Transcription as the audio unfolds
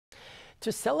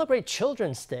To celebrate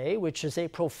Children's Day, which is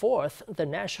April 4th, the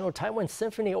National Taiwan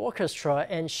Symphony Orchestra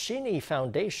and Hsin Yi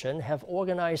Foundation have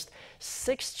organized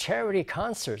 6 charity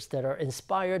concerts that are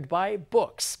inspired by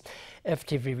books.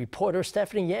 FTV reporter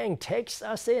Stephany Yang takes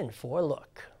us in for a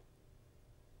look.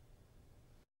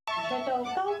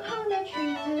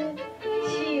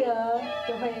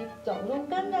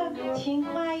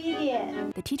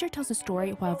 The teacher tells a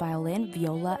story while violin,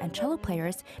 viola, and cello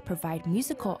players provide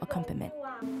musical accompaniment.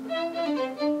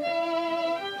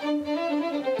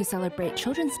 To celebrate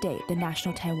Children's Day, the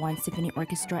National Taiwan Symphony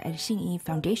Orchestra and Hsin Yi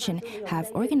Foundation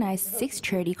have organized 6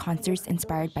 charity concerts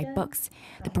inspired by books.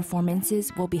 The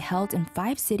performances will be held in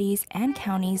 5 cities and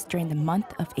counties during the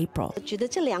month of April.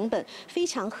 The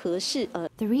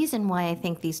reason why I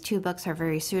think these 2 books are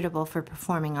very suitable for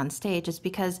performing on stage is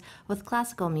because with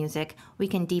classical music, we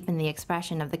can deepen the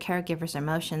expression of the caregiver's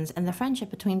emotions and the friendship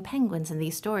between penguins in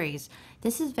these stories.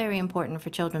 This is very important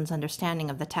for children's understanding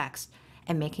of the text.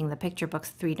 And making the picture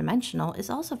books 3-dimensional is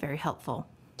also very helpful.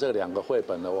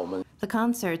 The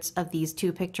concerts of these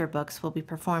 2 picture books will be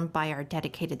performed by our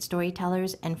dedicated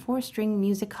storytellers and 4-string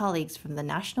music colleagues from the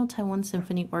National Taiwan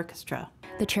Symphony Orchestra.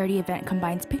 The charity event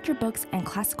combines picture books and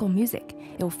classical music.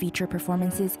 It will feature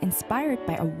performances inspired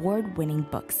by award-winning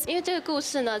books.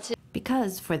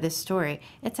 Because for this story,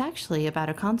 it's actually about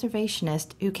a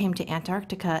conservationist who came to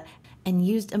Antarctica and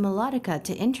used a melodica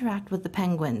to interact with the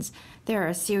penguins. There are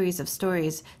a series of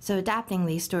stories, so adapting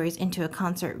these stories into a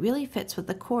concert really fits with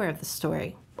the core of the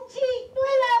story.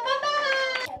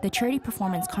 The charity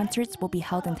performance concerts will be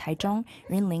held in Taichung,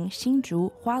 Yunlin,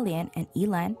 Hsinchu, Hualien, and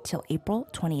Yilan till April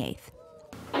 28th.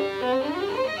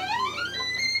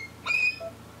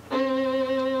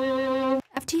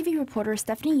 FTV reporter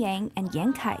Stephany Yang and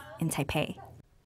Yan Kai in Taipei.